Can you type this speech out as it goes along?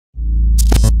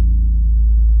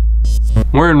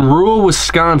We're in rural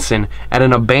Wisconsin at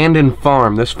an abandoned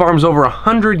farm. This farm's over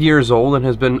 100 years old and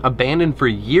has been abandoned for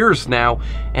years now,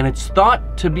 and it's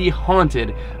thought to be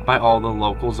haunted by all the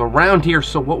locals around here.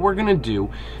 So what we're gonna do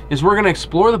is we're gonna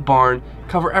explore the barn,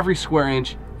 cover every square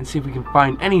inch, and see if we can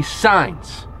find any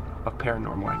signs of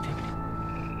paranormal activity.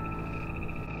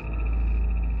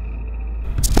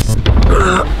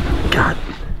 God.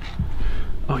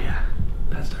 Oh yeah,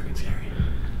 that's dark and scary.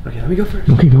 Okay, let me go first.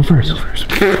 Okay, go first. Go first.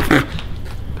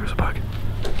 There's a bug.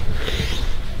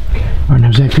 All right,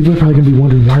 now Zach, people are probably gonna be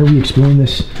wondering, why are we exploring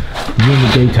this during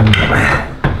the daytime?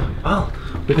 Well,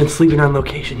 we've been sleeping on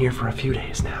location here for a few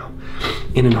days now,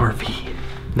 in an RV.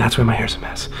 That's why my hair's a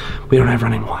mess. We don't have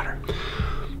running water.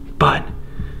 But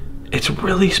it's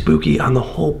really spooky on the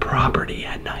whole property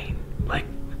at night. Like,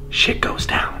 shit goes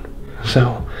down.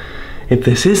 So, if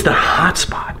this is the hot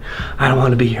spot, I don't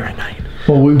want to be here at night.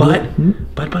 Well, but,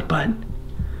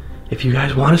 if you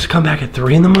guys want us to come back at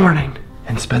 3 in the morning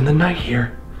and spend the night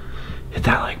here, hit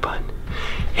that like button.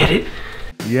 Hit it.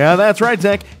 Yeah, that's right,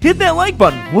 Zach. Hit that like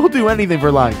button. We'll do anything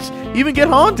for likes. Even get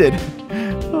haunted.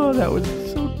 Oh, that was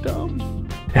so dumb.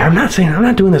 Yeah, I'm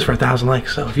not doing this for 1,000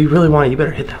 likes, so if you really want it, you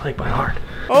better hit that like button hard.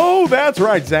 Oh, that's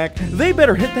right, Zach. They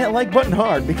better hit that like button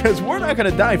hard, because we're not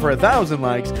gonna die for 1,000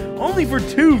 likes, only for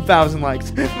 2,000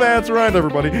 likes. That's right,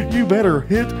 everybody. You better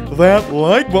hit that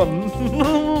like button.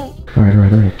 All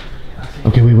right.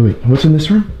 Okay, wait. What's in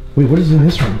this room? Wait, what is in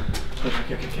this room?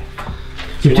 Okay.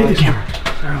 Here, take the camera.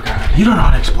 Oh god, you don't know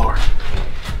how to explore.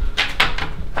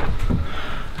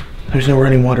 There's no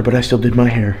running water, but I still did my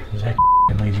hair. Is that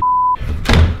lazy?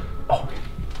 Oh,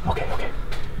 okay.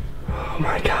 Oh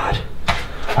my god.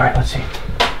 All right, let's see.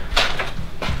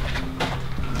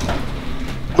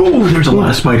 Oh, there's a lot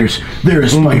of spiders. There are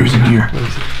spiders in here.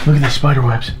 Look at the spider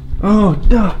webs. Oh,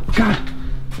 no, god.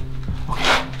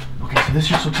 Okay, so this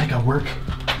just looks like a work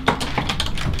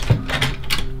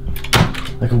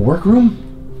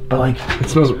room, but like It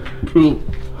smells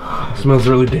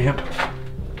really damp.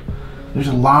 there's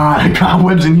a lot of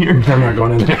cobwebs in here. I'm not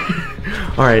going in there.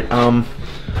 All right,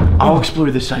 I'll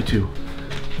explore this side too.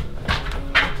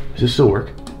 Does this still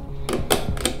work?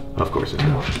 Of course it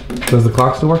does. Does the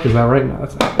clock still work? Is that right? No,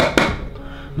 that's not.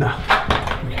 No.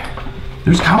 Okay.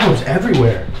 There's cobwebs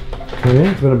everywhere. Oh,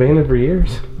 yeah, it's been abandoned for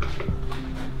years.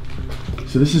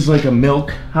 So this is like a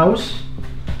milk house.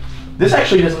 This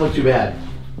actually doesn't look too bad.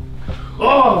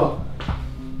 Oh!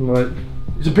 What?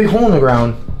 There's a big hole in the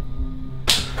ground.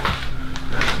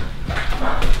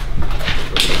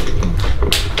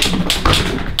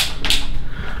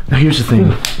 Now here's the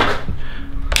thing.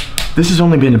 This has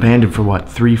only been abandoned for what,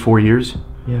 3-4 years?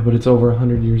 Yeah, but it's over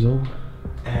 100 years old.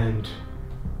 And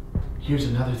here's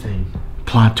another thing.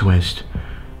 Plot twist.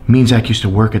 Me and Zach used to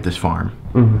work at this farm.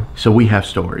 So we have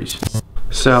stories.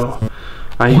 So,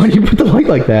 Why did you put the light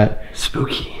like that?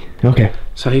 Spooky. Okay.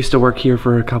 So I used to work here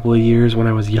for a couple of years when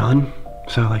I was young.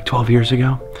 So like 12 years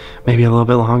ago, maybe a little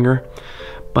bit longer.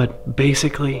 But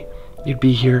basically, you'd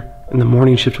be here and the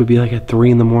morning shift would be like at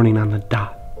 3 in the morning on the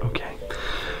dot, okay?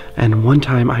 And one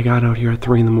time I got out here at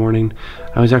 3 in the morning.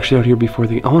 I was actually out here before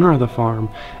the owner of the farm,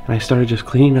 and I started just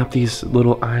cleaning up these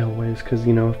little aisleways because,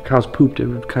 you know, if cows pooped, it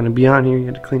would kind of be on here. You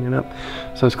had to clean it up.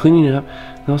 So I was cleaning it up,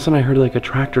 and all of a sudden I heard like a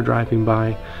tractor driving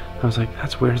by. I was like,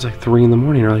 that's weird. It's like 3 in the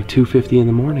morning or like 2:50 in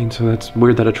the morning. So that's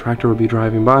weird that a tractor would be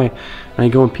driving by. And I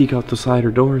go and peek out the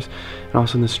slider doors, and all of a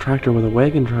sudden this tractor with a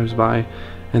wagon drives by,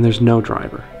 and there's no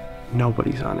driver.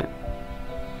 Nobody's on it.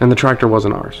 And the tractor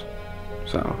wasn't ours.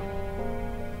 So,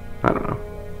 I don't know.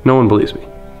 No one believes me.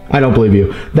 I don't believe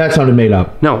you. That sounded made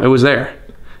up. No, it was there.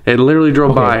 It literally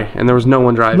drove by, and there was no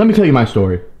one driving. Let me tell you my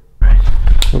story.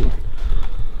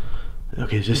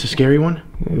 Okay, is this a scary one?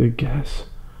 I guess.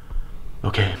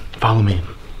 Okay, follow me.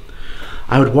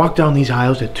 I would walk down these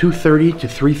aisles at 2:30 to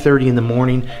 3:30 in the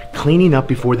morning, cleaning up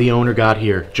before the owner got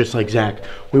here, just like Zach.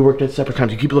 We worked at separate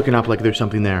times. You keep looking up like there's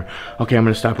something there. Okay, I'm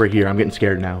gonna stop right here. I'm getting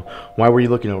scared now. Why were you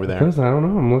looking over there? Because I don't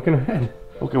know. I'm looking ahead.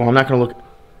 Okay, well, I'm not gonna look.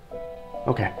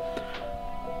 Okay.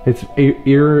 It's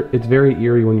very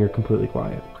eerie when you're completely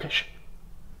quiet. Okay, shh.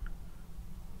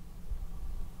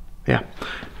 Yeah.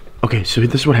 Okay, so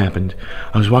this is what happened.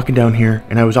 I was walking down here,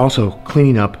 and I was also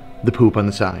cleaning up the poop on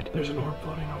the side. There's an orb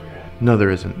floating over your head. No, there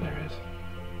isn't. There is.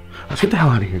 Let's get the hell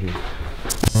out of here, dude.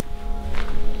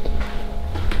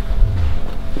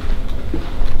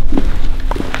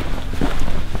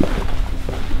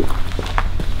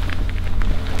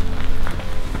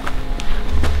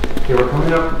 Okay, we're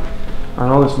coming up on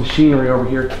all this machinery over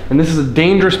here, and this is a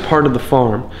dangerous part of the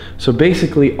farm. So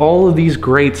basically, all of these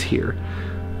grates here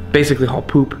basically haul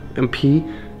poop and pee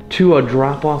to a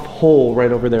drop-off hole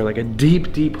right over there, like a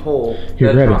deep, deep hole Here,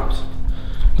 that grab drops. it.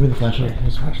 Give me the flashlight.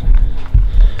 Here's the flashlight.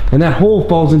 And that hole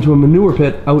falls into a manure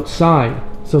pit outside.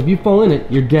 So if you fall in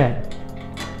it, you're dead.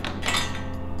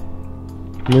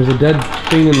 And there's a dead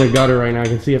thing in the gutter right now. I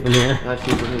can see it from here. I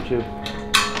see it from here too.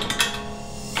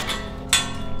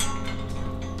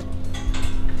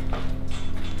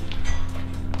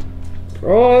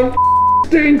 Oh,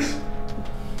 stinks.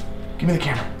 Give me the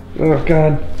camera. Oh,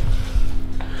 God.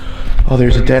 Oh,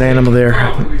 there's a dead animal there.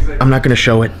 I'm not gonna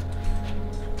show it.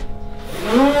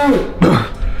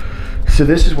 So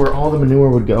this is where all the manure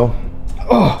would go.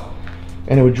 Oh,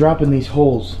 and it would drop in these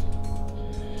holes.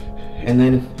 And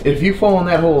then if you fall in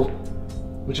that hole,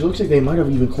 which it looks like they might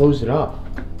have even closed it up.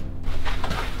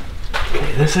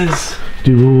 Okay, this is...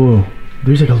 Dude, whoa, whoa.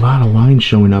 There's like a lot of lines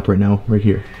showing up right now, right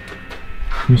here.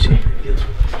 Let me see.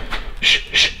 Shh,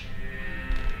 shh.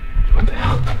 What the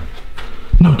hell?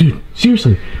 No, dude,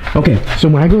 seriously. Okay, so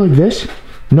when I go like this,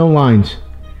 no lines.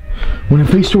 When I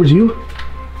face towards you,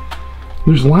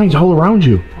 there's lines all around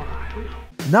you.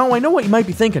 Now I know what you might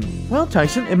be thinking. Well,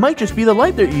 Tyson, it might just be the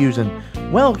light that you're using.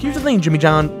 Well, here's the thing,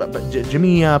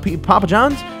 Papa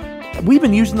John's. We've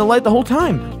been using the light the whole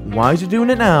time. Why is it doing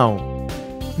it now?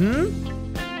 Just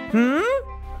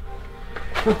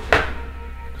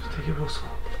take it real slow.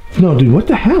 No, dude, what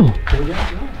the hell?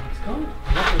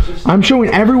 I'm showing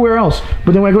everywhere else,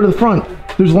 but then when I go to the front,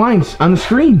 there's lines on the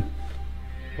screen.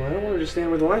 Well, I don't want to just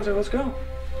stand where the lines are. Let's go.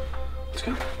 Let's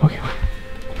go. Okay.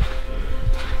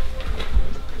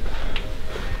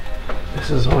 This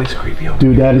is always creepy.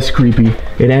 Dude, that is creepy.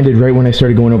 It ended right when I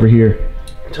started going over here.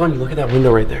 I'm telling you, look at that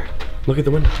window right there. Look at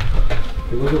the window.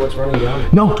 Look at what's running down.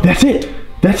 No, that's it.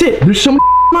 That's it. There's so many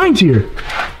lines here.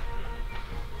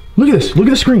 Look at this. Look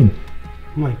at the screen.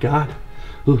 Oh my God.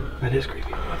 Ooh, that is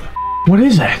creepy. What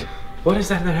is that? What is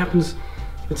that happens?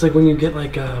 It's like when you get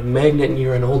like a magnet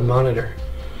near an old monitor.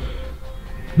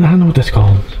 I don't know what that's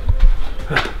called.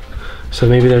 So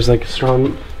maybe there's like a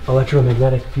strong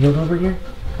electromagnetic field over here?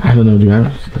 I don't know, dude.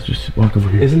 Let's just walk over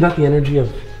here. Isn't that the energy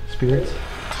of spirits?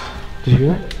 Did you hear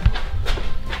that?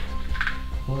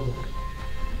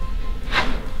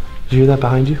 Did you hear that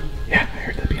behind you? Yeah, I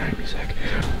heard that behind me, Zach.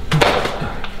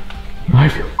 I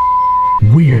feel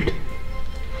weird.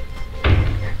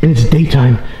 And it's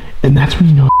daytime, and that's when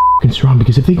you know it's strong,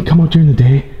 because if they can come out during the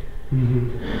day.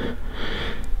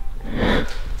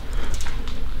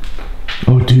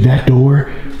 Oh, dude, that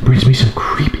door brings me some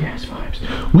creepy ass vibes.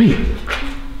 Wait,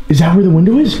 is that where the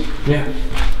window is? Yeah.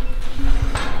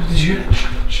 Did you hear that?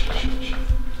 Shh.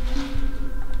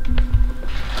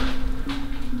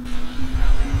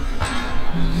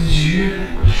 Did you hear that?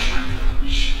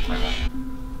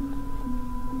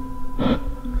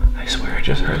 I swear I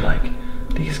just heard like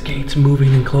these gates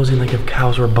moving and closing like if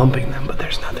cows were bumping them, but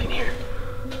there's nothing here.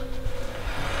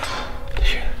 Did you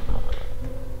hear that?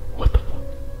 What the fuck?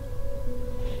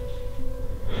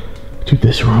 Dude,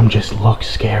 this room just looks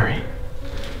scary.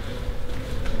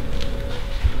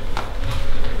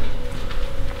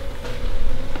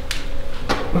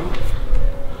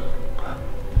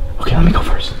 Okay, let me go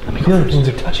first. Let me go first. Things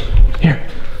are touching. Here.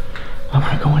 I'm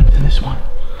gonna go into this one.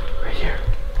 Right here.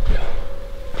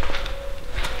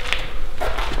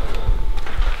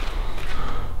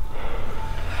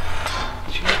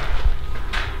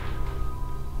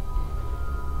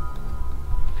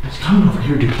 It's coming over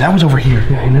here, dude. That was over here.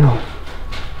 Yeah, I know.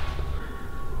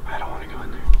 I don't want to go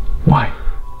in there. Why?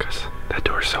 Because that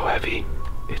door's so heavy.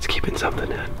 It's keeping something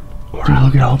in. Or Dude,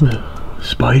 look at all the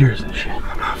spiders and shit.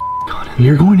 I'm not going in.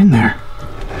 You're going in there.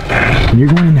 You're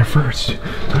going in there first.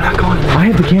 I'm not going in there. I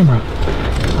have the camera.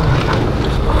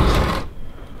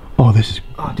 Oh, this is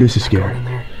Going scary. in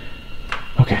there.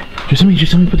 Okay, just let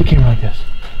me put the camera like this.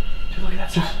 Dude, look at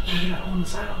that side. Look at that hole in the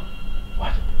side.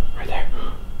 What? Right there.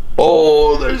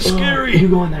 Oh, that's scary. You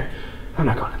go in there. I'm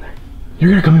not going in there. You're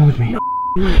gonna come in with me.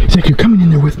 Zach, you're coming in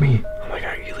there with me. Oh my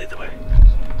God, you lead the way.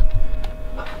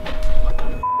 What the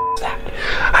is that?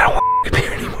 I don't want to be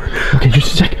here anymore. Okay,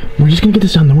 just a sec. We're just gonna get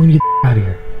this done, then we're gonna get out of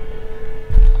here.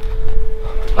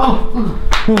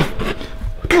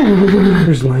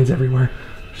 There's lines everywhere.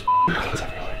 There's lines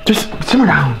everywhere. Just simmer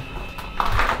down.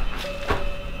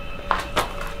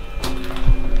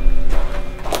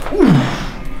 Ooh.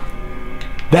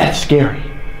 That's scary.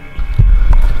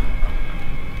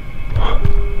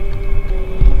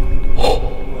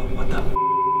 What the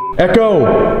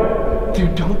Echo!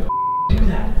 Dude, don't do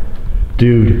that.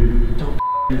 Dude. Don't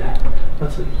do that.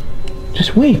 Let's leave.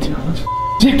 Just wait. Let's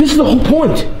Zach, this is the whole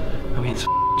point. I mean, it's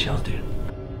chill, dude.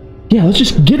 Yeah, let's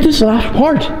just get this last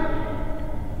part.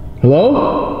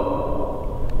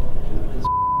 Hello?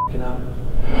 Get out.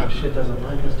 Oh, shit doesn't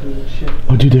like us doing this shit.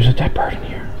 Oh, dude, there's a dead bird in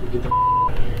here. Dude, get the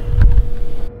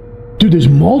Dude, there's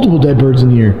multiple dead birds in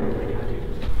here.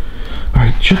 All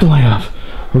right, shut the light off.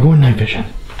 We're going night fishing.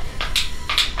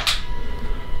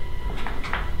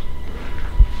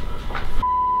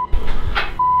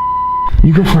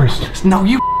 You go first. No,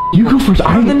 you go first.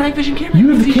 I have the night vision camera. You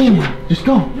have the camera. Just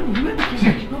go. No, you have the camera.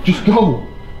 Zach, just go.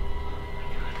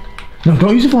 No,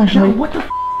 don't use the flashlight. No, what the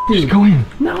Just go in.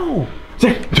 No.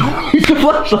 Zach, don't use the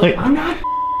flashlight. I'm not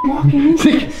walking into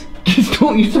Zach, this. just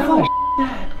don't use the flashlight.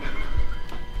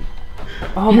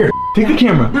 Oh, Here, take the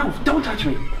camera. No, don't touch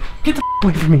me. Get the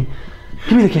away from me.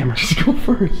 Give me the camera. Just go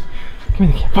first. Give me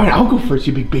the camera. Fine, I'll go first,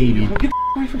 you big baby. Get the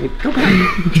away from me. Go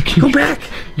back. Go back.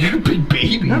 You're a big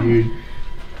baby, dude.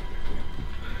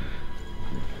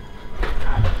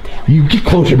 You get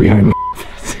closer behind me.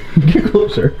 Get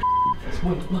closer.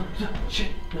 Wait, look,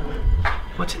 shit. No.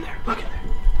 What's in there? Look in there.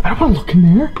 I don't want to look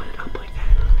in there. Put it up like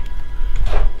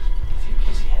that. See if you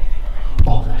can see anything.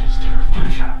 Oh, that is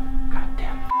terrifying. Shut up. God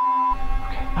damn.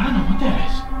 Okay. I don't know what that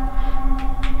is.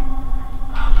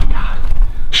 Oh my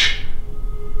god. Shh.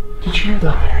 Did you hear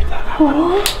that? I heard that.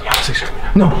 Oh. Yeah, I was extremely.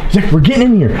 No, Zach, we're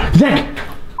getting in here. Zach,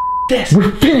 This.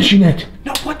 we're finishing it.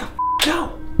 No, what the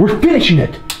no. We're finishing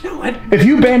it. No, If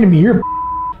you abandon me,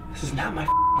 this is not my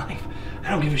life. I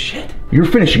don't give a shit. you're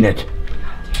finishing it.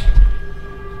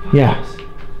 Yeah.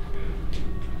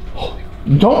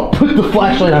 Don't put the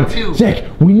flashlight on. Zach,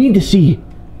 we need to see.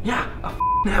 Yeah,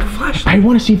 have a flashlight. I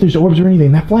want to see if there's orbs or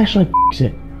anything. That flashlight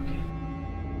it.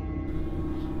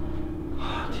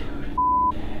 Oh,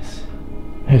 dude. This.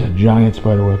 There's a giant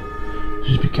spider web.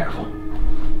 Just be careful.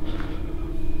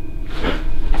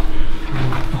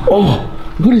 Oh,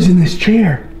 what is in this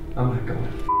chair? I'm not going.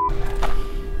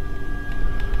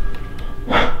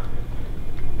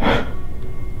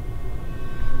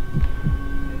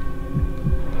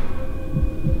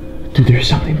 Dude, there's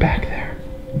something back there.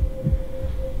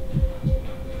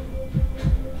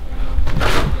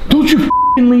 Don't you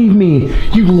f***ing leave me,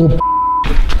 you little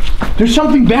There's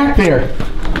something back there.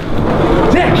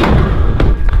 Zach!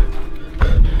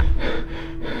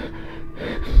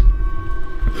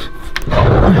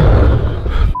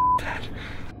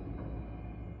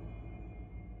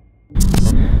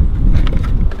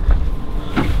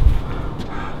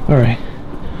 All right.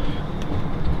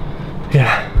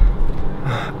 Yeah.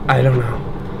 I don't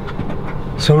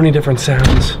know. So many different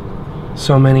sounds.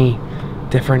 So many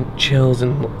different chills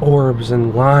and orbs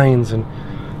and lines, and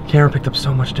camera picked up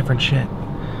so much different shit.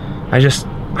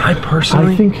 I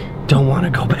personally don't want to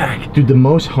go back. Dude, the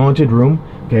most haunted room,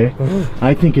 okay,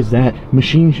 I think is that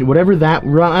machine, whatever that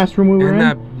last room we were in. And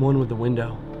that one with the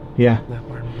window. Yeah. That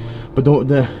part with the window. But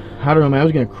I don't know, man, I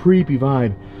was getting a creepy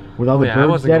vibe with all the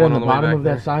birds dead on the bottom of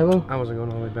that silo. I wasn't going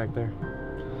all the way back there.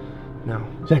 No.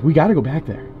 Zach, we gotta go back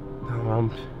there.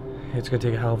 No, it's gonna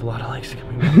take a hell of a lot of likes to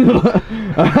get me back.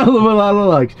 A hell of a lot of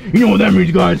likes. You know what that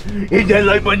means, guys? Hit that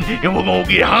like button and we're gonna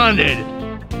get haunted.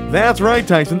 That's right,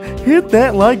 Tyson. Hit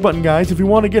that like button, guys, if you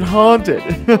want to get haunted.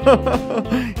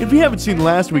 If you haven't seen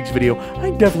last week's video, I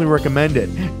definitely recommend it.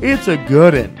 It's a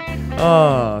good one.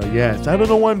 Yes. I don't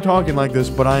know why I'm talking like this,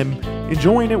 but I'm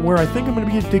enjoying it where I think I'm going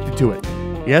to be addicted to it.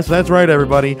 Yes, that's right,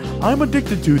 everybody. I'm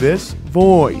addicted to this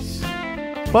voice.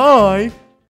 Bye.